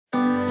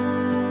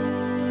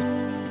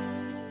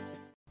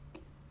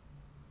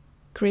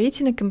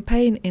Creating a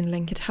campaign in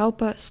Linkit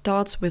Helper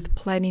starts with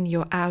planning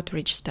your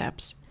outreach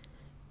steps.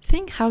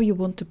 Think how you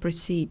want to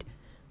proceed.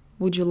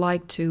 Would you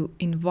like to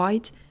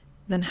invite,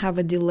 then have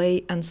a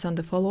delay and send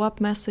a follow-up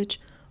message,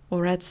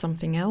 or add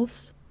something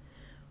else?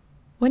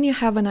 When you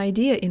have an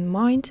idea in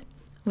mind,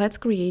 let's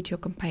create your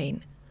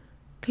campaign.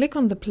 Click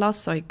on the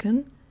plus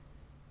icon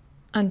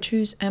and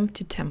choose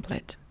Empty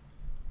Template.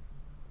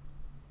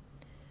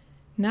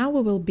 Now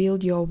we will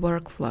build your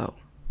workflow.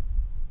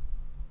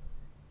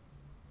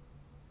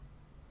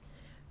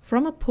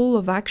 From a pool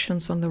of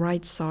actions on the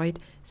right side,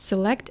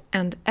 select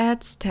and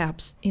add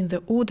steps in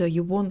the order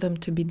you want them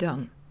to be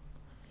done.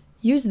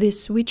 Use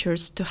these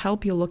switchers to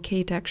help you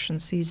locate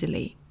actions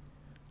easily.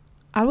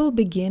 I will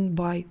begin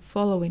by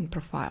following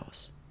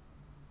profiles.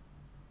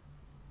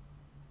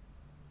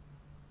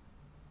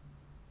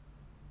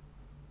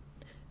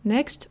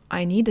 Next,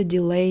 I need a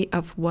delay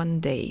of 1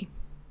 day.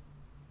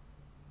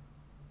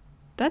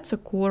 That's a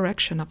core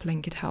action of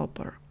Linkit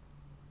Helper.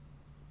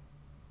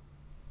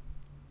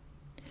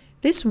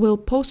 This will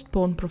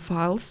postpone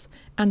profiles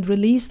and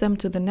release them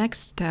to the next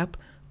step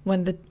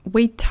when the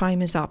wait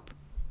time is up.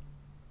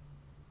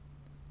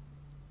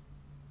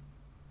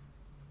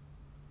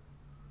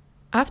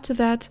 After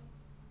that,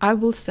 I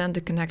will send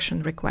a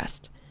connection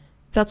request.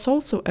 That's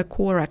also a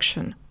core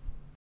action.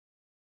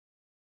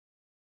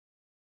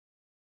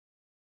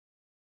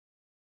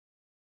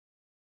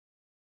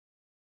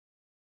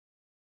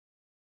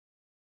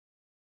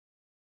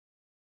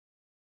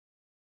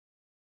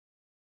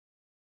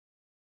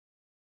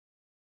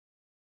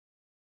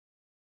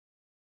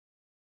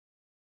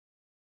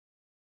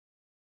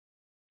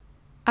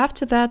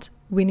 After that,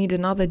 we need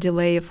another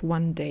delay of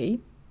 1 day.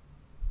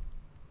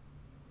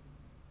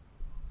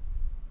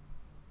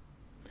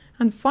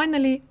 And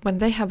finally, when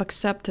they have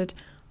accepted,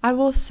 I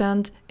will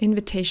send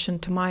invitation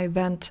to my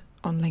event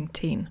on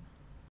LinkedIn.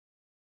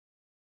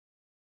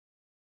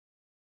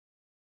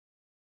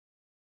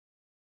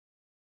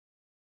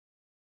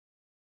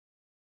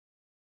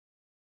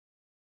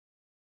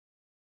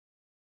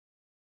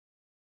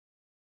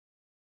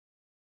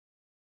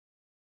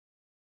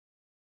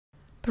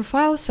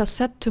 Profiles are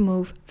set to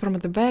move from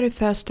the very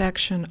first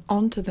action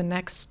on to the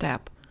next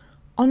step.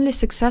 Only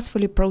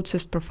successfully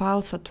processed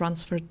profiles are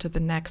transferred to the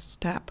next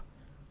step.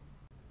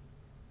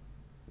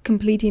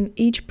 Completing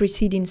each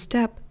preceding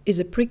step is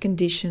a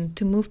precondition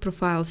to move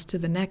profiles to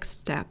the next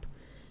step.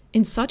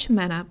 In such a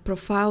manner,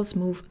 profiles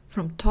move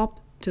from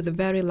top to the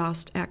very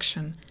last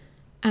action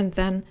and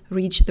then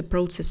reach the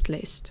processed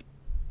list.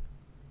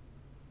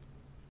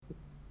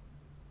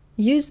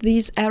 Use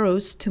these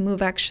arrows to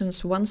move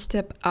actions one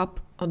step up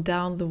or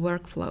down the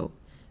workflow.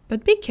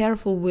 But be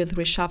careful with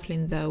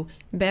reshuffling though,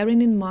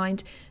 bearing in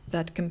mind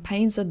that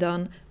campaigns are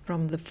done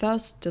from the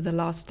first to the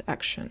last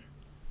action.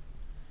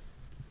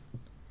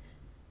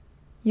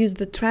 Use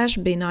the trash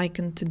bin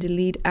icon to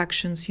delete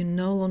actions you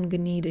no longer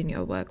need in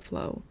your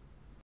workflow.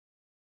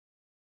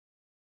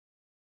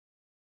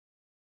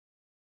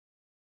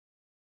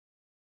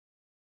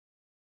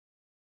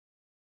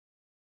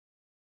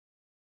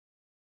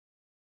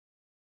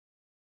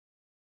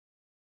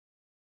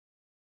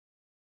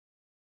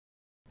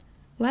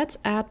 Let's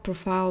add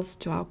profiles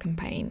to our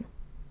campaign.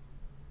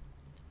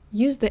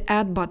 Use the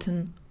Add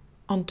button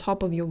on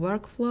top of your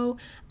workflow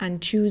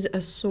and choose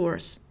a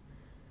source.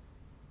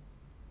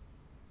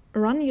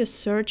 Run your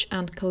search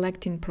and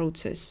collecting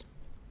process.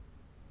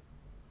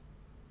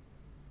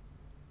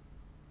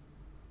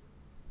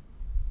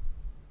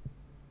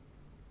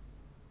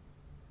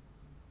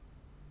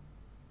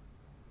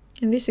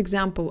 In this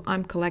example,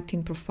 I'm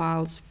collecting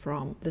profiles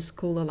from the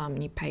school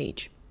alumni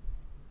page.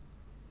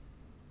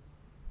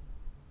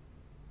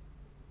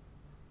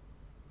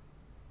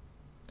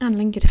 And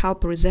Linkit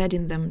Helper is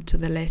adding them to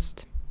the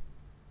list.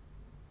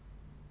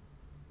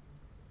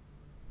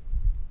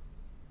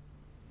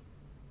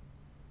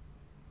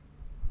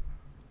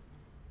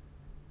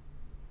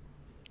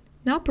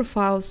 Now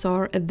profiles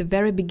are at the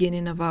very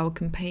beginning of our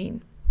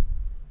campaign.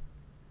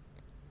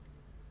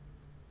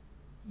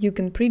 You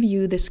can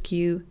preview this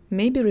queue,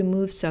 maybe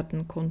remove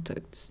certain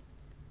contacts.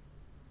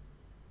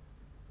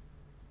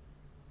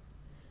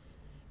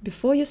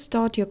 Before you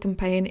start your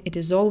campaign, it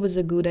is always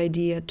a good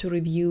idea to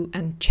review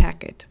and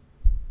check it.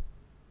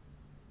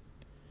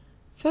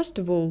 First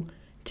of all,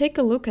 take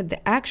a look at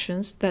the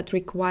actions that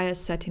require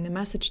setting a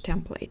message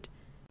template,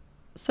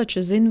 such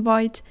as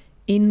invite,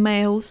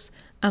 emails,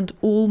 and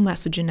all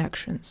messaging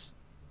actions.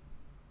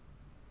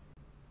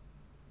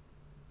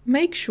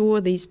 Make sure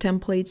these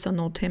templates are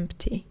not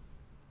empty.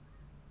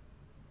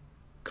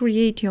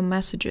 Create your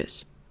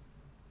messages.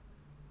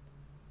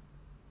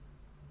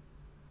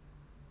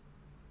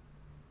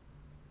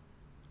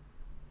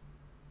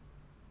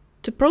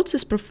 To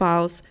process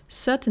profiles,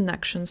 certain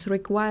actions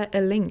require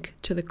a link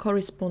to the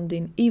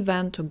corresponding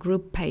event or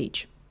group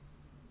page.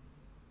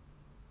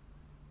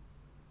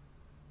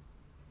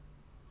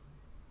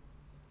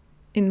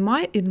 In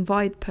my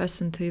Invite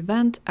Person to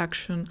Event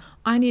action,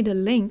 I need a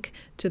link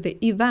to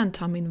the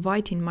event I'm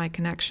inviting my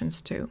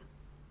connections to.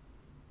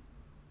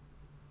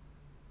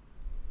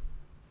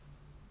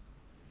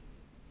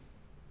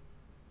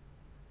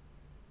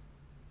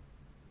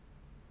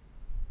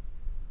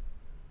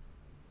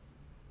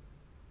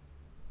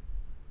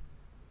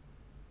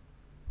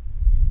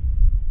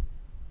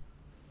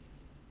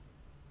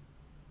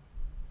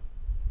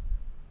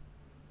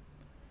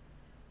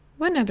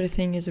 When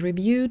everything is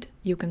reviewed,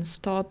 you can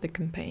start the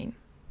campaign.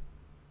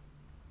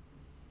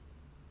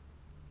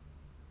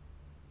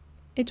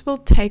 It will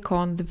take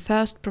on the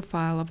first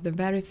profile of the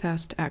very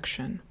first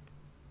action.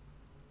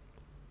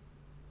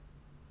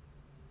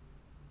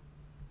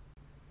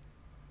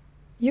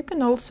 You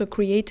can also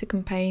create a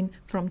campaign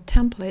from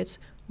templates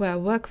where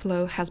a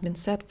workflow has been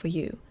set for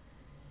you.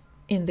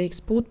 In the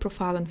Export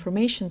Profile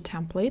Information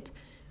template,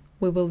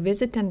 we will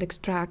visit and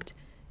extract,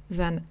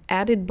 then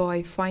edit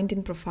by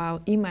finding profile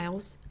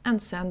emails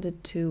and send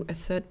it to a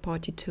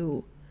third-party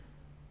tool.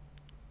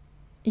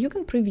 You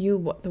can preview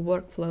what the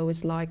workflow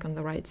is like on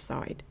the right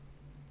side.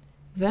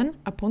 Then,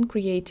 upon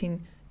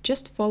creating,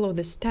 just follow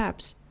the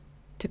steps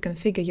to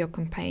configure your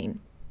campaign.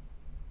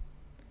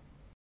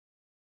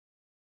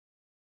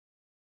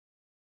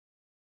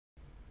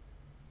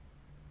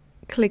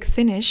 Click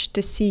Finish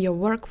to see your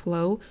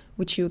workflow,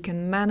 which you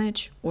can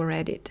manage or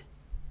edit.